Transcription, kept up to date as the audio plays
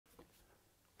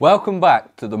Welcome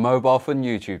back to the Mobile Fun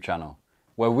YouTube channel,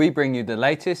 where we bring you the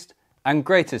latest and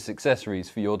greatest accessories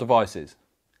for your devices.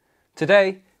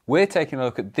 Today, we're taking a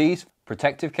look at these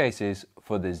protective cases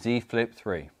for the Z Flip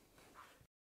 3.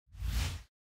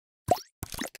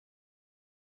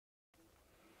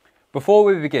 Before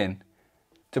we begin,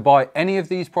 to buy any of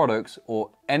these products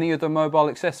or any other mobile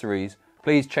accessories,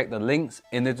 please check the links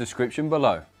in the description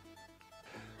below.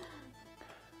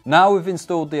 Now we've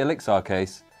installed the Olixar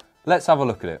case, let's have a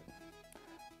look at it.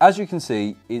 As you can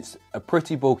see, it's a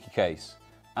pretty bulky case,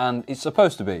 and it's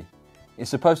supposed to be. It's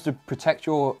supposed to protect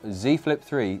your Z Flip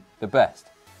 3 the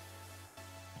best.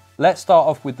 Let's start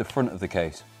off with the front of the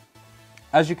case.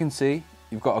 As you can see,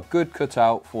 you've got a good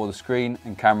cutout for the screen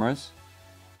and cameras,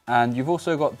 and you've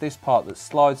also got this part that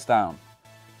slides down.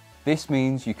 This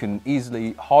means you can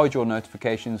easily hide your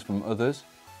notifications from others,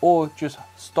 or just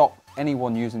stop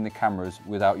anyone using the cameras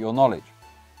without your knowledge.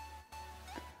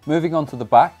 Moving on to the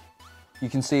back, you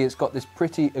can see it's got this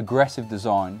pretty aggressive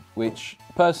design, which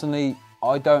personally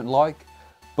I don't like,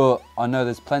 but I know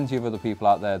there's plenty of other people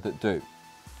out there that do.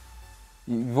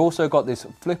 You've also got this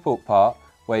flip up part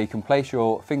where you can place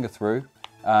your finger through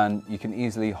and you can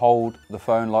easily hold the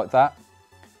phone like that,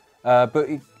 but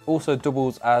it also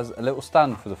doubles as a little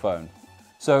stand for the phone.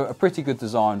 So a pretty good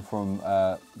design from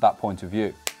that point of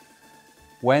view.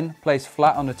 When placed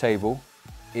flat on the table,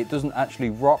 it doesn't actually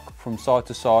rock from side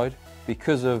to side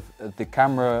because of the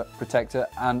camera protector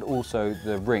and also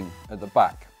the ring at the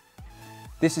back.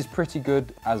 This is pretty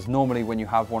good, as normally when you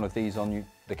have one of these on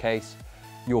the case,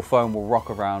 your phone will rock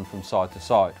around from side to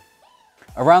side.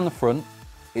 Around the front,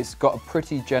 it's got a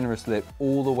pretty generous lip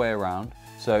all the way around,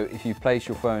 so if you place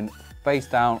your phone face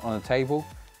down on a table,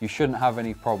 you shouldn't have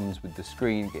any problems with the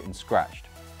screen getting scratched.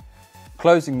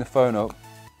 Closing the phone up,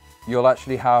 you'll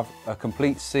actually have a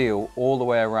complete seal all the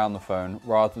way around the phone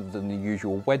rather than the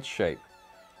usual wedge shape.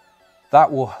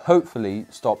 That will hopefully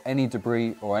stop any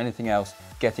debris or anything else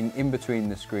getting in between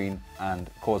the screen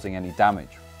and causing any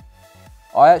damage.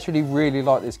 I actually really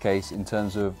like this case in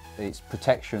terms of its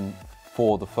protection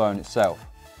for the phone itself.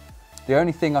 The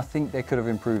only thing I think they could have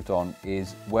improved on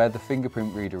is where the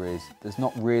fingerprint reader is. There's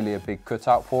not really a big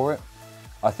cutout for it.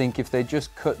 I think if they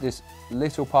just cut this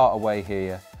little part away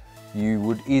here, you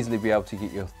would easily be able to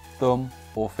get your thumb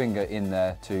or finger in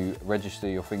there to register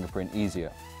your fingerprint easier.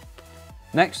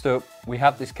 Next up, we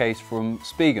have this case from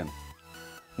Spigen.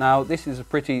 Now this is a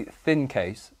pretty thin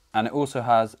case, and it also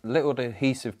has little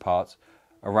adhesive parts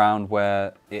around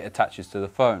where it attaches to the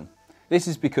phone. This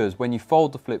is because when you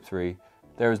fold the Flip 3,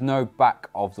 there is no back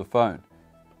of the phone.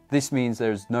 This means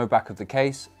there is no back of the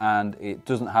case, and it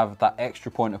doesn't have that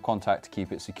extra point of contact to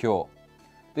keep it secure.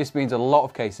 This means a lot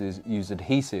of cases use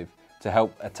adhesive to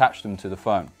help attach them to the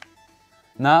phone.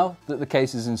 Now that the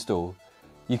case is installed,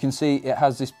 you can see it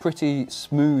has this pretty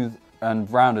smooth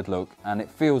and rounded look, and it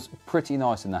feels pretty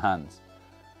nice in the hands.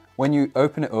 When you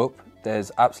open it up,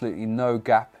 there's absolutely no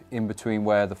gap in between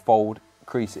where the fold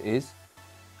crease is,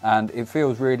 and it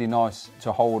feels really nice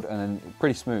to hold and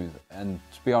pretty smooth, and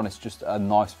to be honest, just a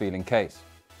nice feeling case.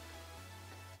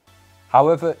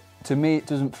 However, to me it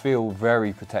doesn't feel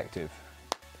very protective.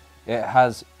 It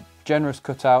has generous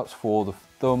cutouts for the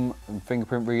thumb and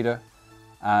fingerprint reader,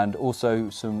 and also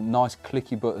some nice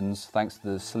clicky buttons thanks to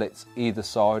the slits either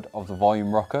side of the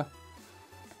volume rocker.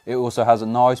 It also has a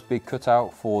nice big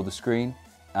cutout for the screen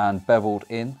and beveled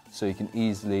in, so you can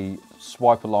easily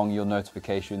swipe along your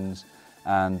notifications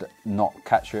and not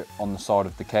catch it on the side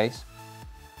of the case.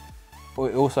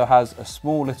 It also has a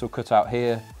small little cutout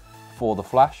here for the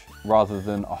flash rather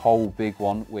than a whole big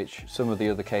one, which some of the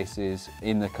other cases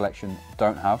in the collection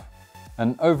don't have.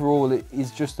 And overall it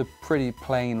is just a pretty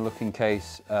plain looking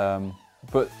case,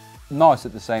 but nice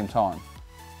at the same time.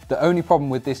 The only problem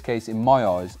with this case in my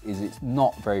eyes is it's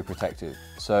not very protective,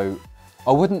 so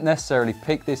I wouldn't necessarily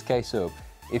pick this case up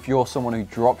if you're someone who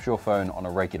drops your phone on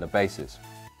a regular basis.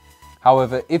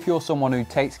 However, if you're someone who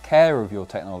takes care of your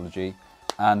technology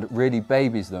and really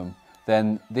babies them,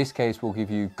 then this case will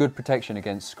give you good protection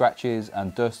against scratches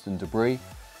and dust and debris.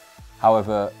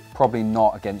 However, probably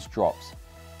not against drops.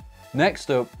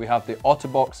 Next up, we have the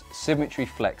OtterBox Symmetry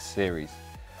Flex series.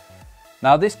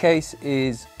 Now this case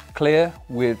is clear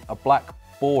with a black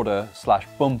border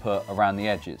 / bumper around the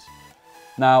edges.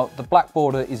 Now the black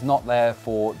border is not there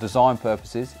for design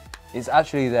purposes, it's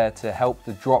actually there to help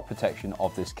the drop protection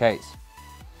of this case.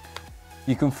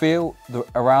 You can feel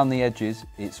around the edges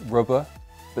it's rubber,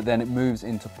 but then it moves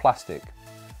into plastic.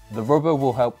 The rubber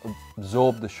will help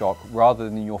absorb the shock rather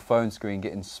than your phone screen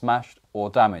getting smashed or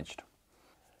damaged.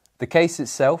 The case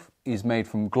itself is made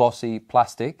from glossy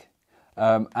plastic,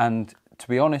 and to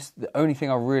be honest, the only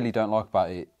thing I really don't like about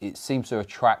it, it seems to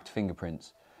attract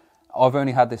fingerprints. I've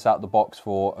only had this out of the box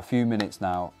for a few minutes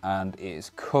now and it is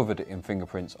covered in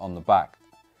fingerprints on the back.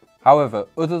 However,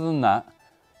 other than that,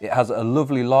 it has a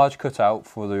lovely large cutout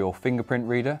for your fingerprint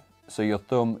reader, so your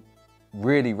thumb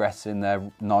really rests in there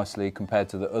nicely compared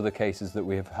to the other cases that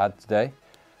we have had today.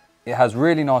 It has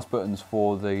really nice buttons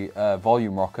for the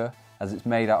volume rocker, as it's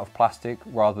made out of plastic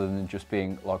rather than just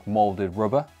being like moulded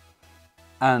rubber.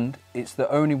 And it's the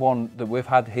only one that we've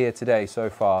had here today so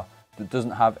far that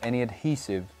doesn't have any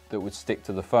adhesive that would stick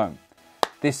to the phone.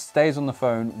 This stays on the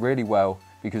phone really well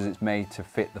because it's made to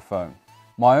fit the phone.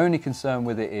 My only concern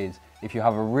with it is if you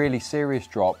have a really serious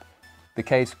drop, the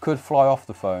case could fly off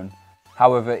the phone.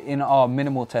 However, in our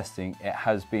minimal testing, it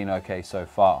has been okay so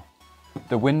far.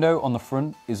 The window on the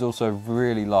front is also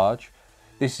really large.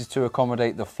 This is to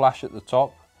accommodate the flash at the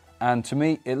top, and to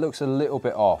me it looks a little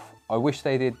bit off. I wish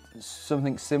they did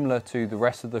something similar to the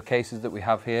rest of the cases that we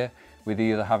have here, with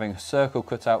either having a circle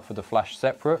cut out for the flash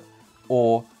separate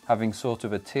or having sort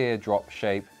of a teardrop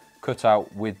shape cut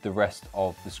out with the rest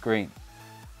of the screen.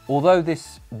 Although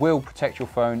this will protect your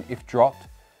phone if dropped,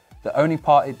 the only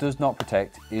part it does not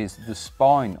protect is the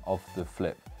spine of the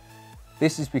flip.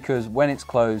 This is because when it's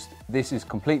closed, this is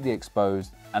completely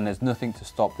exposed and there's nothing to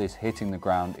stop this hitting the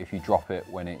ground if you drop it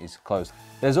when it is closed.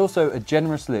 There's also a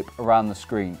generous lip around the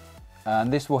screen,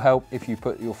 and this will help if you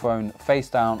put your phone face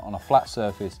down on a flat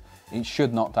surface. It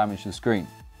should not damage the screen.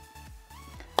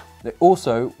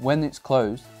 Also, when it's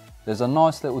closed, there's a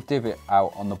nice little divot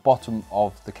out on the bottom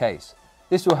of the case.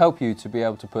 This will help you to be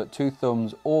able to put 2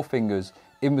 thumbs or fingers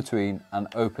in between and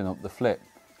open up the flip.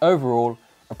 Overall,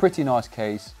 a pretty nice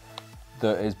case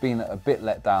that has been a bit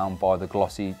let down by the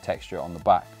glossy texture on the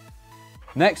back.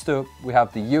 Next up, we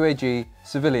have the UAG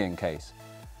Civilian case.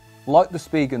 Like the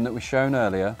Spigen that was shown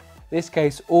earlier, this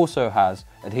case also has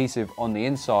adhesive on the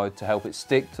inside to help it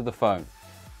stick to the phone.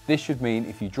 This should mean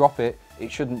if you drop it,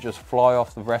 it shouldn't just fly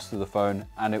off the rest of the phone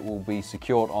and it will be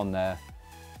secured on there.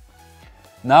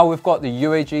 Now we've got the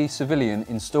UAG Civilian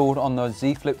installed on the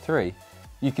Z Flip 3,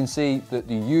 you can see that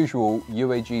the usual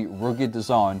UAG rugged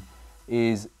design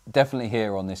is definitely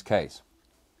here on this case.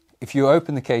 If you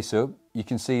open the case up, you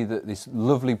can see that this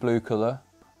lovely blue colour.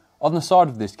 On the side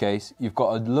of this case, you've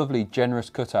got a lovely generous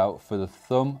cutout for the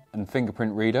thumb and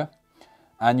fingerprint reader,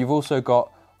 and you've also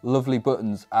got lovely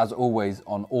buttons as always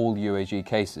on all UAG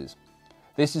cases.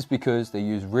 This is because they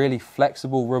use really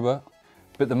flexible rubber,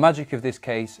 but the magic of this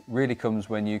case really comes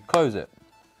when you close it.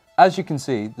 As you can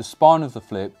see, the spine of the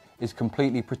flip is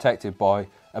completely protected by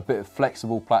a bit of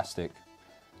flexible plastic.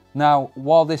 Now,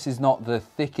 while this is not the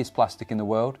thickest plastic in the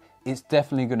world, it's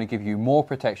definitely going to give you more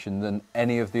protection than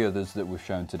any of the others that we've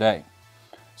shown today.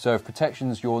 So if protection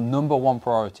is your #1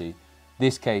 priority,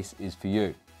 this case is for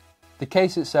you. The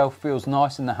case itself feels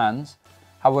nice in the hands,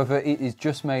 however it is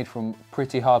just made from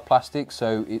pretty hard plastic,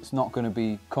 so it's not going to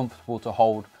be comfortable to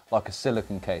hold like a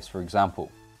silicone case, for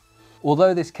example.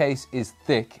 Although this case is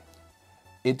thick,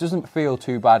 it doesn't feel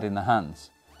too bad in the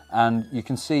hands, and you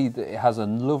can see that it has a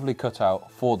lovely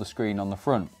cutout for the screen on the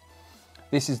front.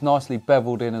 This is nicely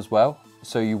beveled in as well,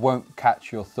 so you won't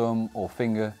catch your thumb or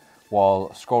finger while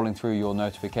scrolling through your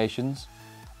notifications.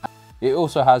 It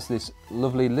also has this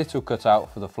lovely little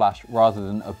cutout for the flash rather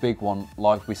than a big one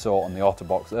like we saw on the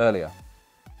OtterBox earlier.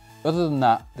 Other than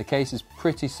that, the case is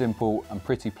pretty simple and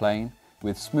pretty plain,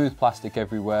 with smooth plastic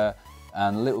everywhere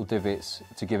and little divots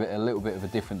to give it a little bit of a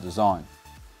different design.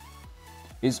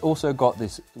 It's also got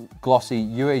this glossy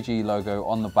UAG logo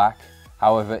on the back,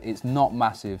 however it's not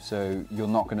massive, so you're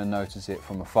not going to notice it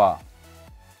from afar.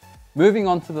 Moving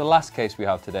on to the last case we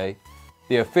have today,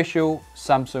 the official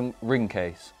Samsung Ring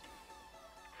case.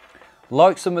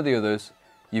 Like some of the others,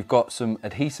 you've got some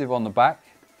adhesive on the back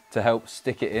to help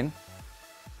stick it in.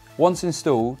 Once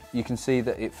installed, you can see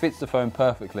that it fits the phone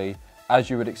perfectly, as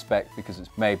you would expect because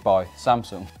it's made by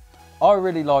Samsung. I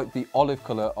really like the olive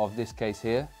colour of this case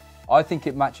here. I think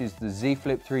it matches the Z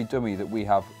Flip 3 dummy that we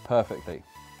have perfectly.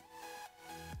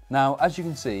 Now, as you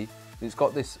can see, it's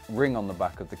got this ring on the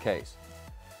back of the case.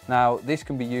 Now, this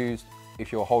can be used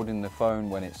if you're holding the phone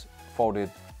when it's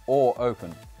folded or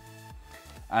open,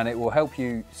 and it will help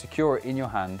you secure it in your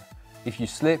hand. If you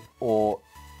slip or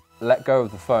let go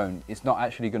of the phone, it's not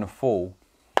actually going to fall.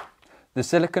 The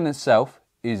silicone itself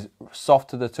is soft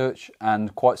to the touch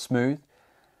and quite smooth,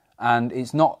 and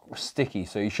it's not sticky,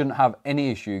 so you shouldn't have any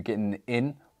issue getting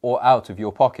in or out of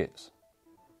your pockets.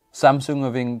 Samsung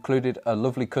have included a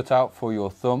lovely cutout for your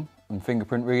thumb and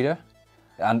fingerprint reader,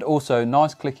 and also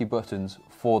nice clicky buttons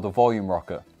for the volume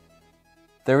rocker.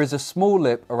 There is a small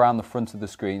lip around the front of the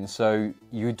screen, so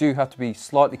you do have to be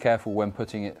slightly careful when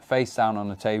putting it face down on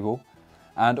a table,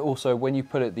 and also when you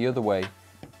put it the other way,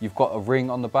 you've got a ring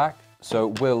on the back, so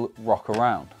it will rock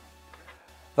around.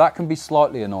 That can be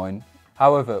slightly annoying.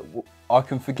 However, I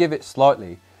can forgive it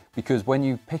slightly because when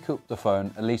you pick up the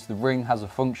phone, at least the ring has a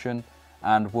function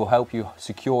and will help you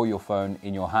secure your phone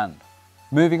in your hand.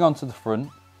 Moving on to the front,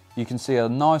 you can see a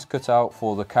nice cutout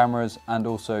for the cameras and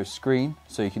also screen,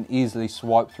 so you can easily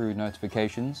swipe through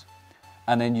notifications.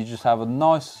 And then you just have a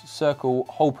nice circle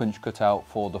hole punch cutout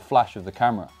for the flash of the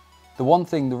camera. The one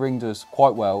thing the ring does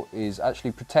quite well is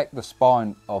actually protect the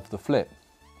spine of the flip.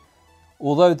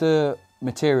 Although the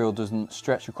material doesn't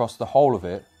stretch across the whole of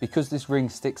it, because this ring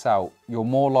sticks out, you're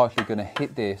more likely going to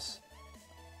hit this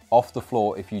off the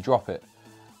floor if you drop it,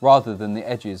 rather than the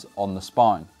edges on the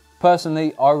spine.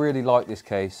 Personally, I really like this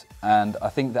case, and I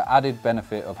think the added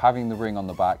benefit of having the ring on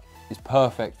the back is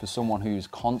perfect for someone who's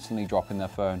constantly dropping their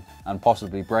phone and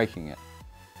possibly breaking it.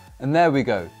 And there we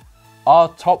go, our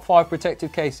top 5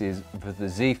 protective cases for the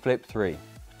Z Flip 3.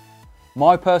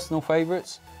 My personal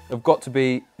favourites have got to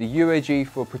be the UAG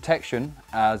for protection,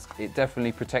 as it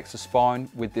definitely protects the spine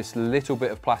with this little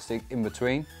bit of plastic in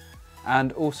between,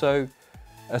 and also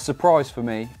a surprise for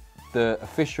me, the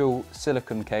official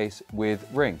silicone case with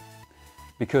ring,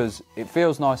 because it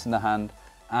feels nice in the hand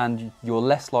and you're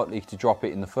less likely to drop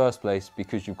it in the first place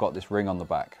because you've got this ring on the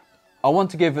back. I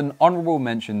want to give an honourable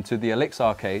mention to the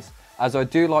Olixar case, as I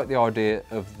do like the idea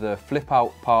of the flip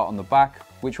out part on the back,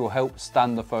 which will help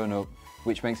stand the phone up,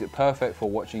 which makes it perfect for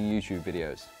watching YouTube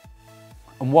videos.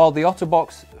 And while the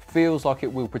OtterBox feels like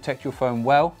it will protect your phone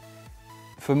well,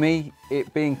 for me,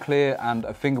 it being clear and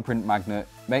a fingerprint magnet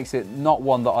makes it not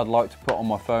one that I'd like to put on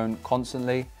my phone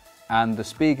constantly, and the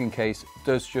Spigen case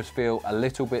does just feel a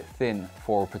little bit thin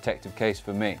for a protective case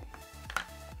for me.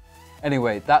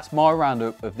 Anyway, that's my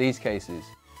roundup of these cases.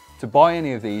 To buy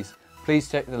any of these, please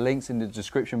check the links in the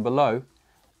description below,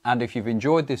 and if you've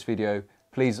enjoyed this video,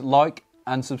 please like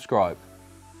and subscribe.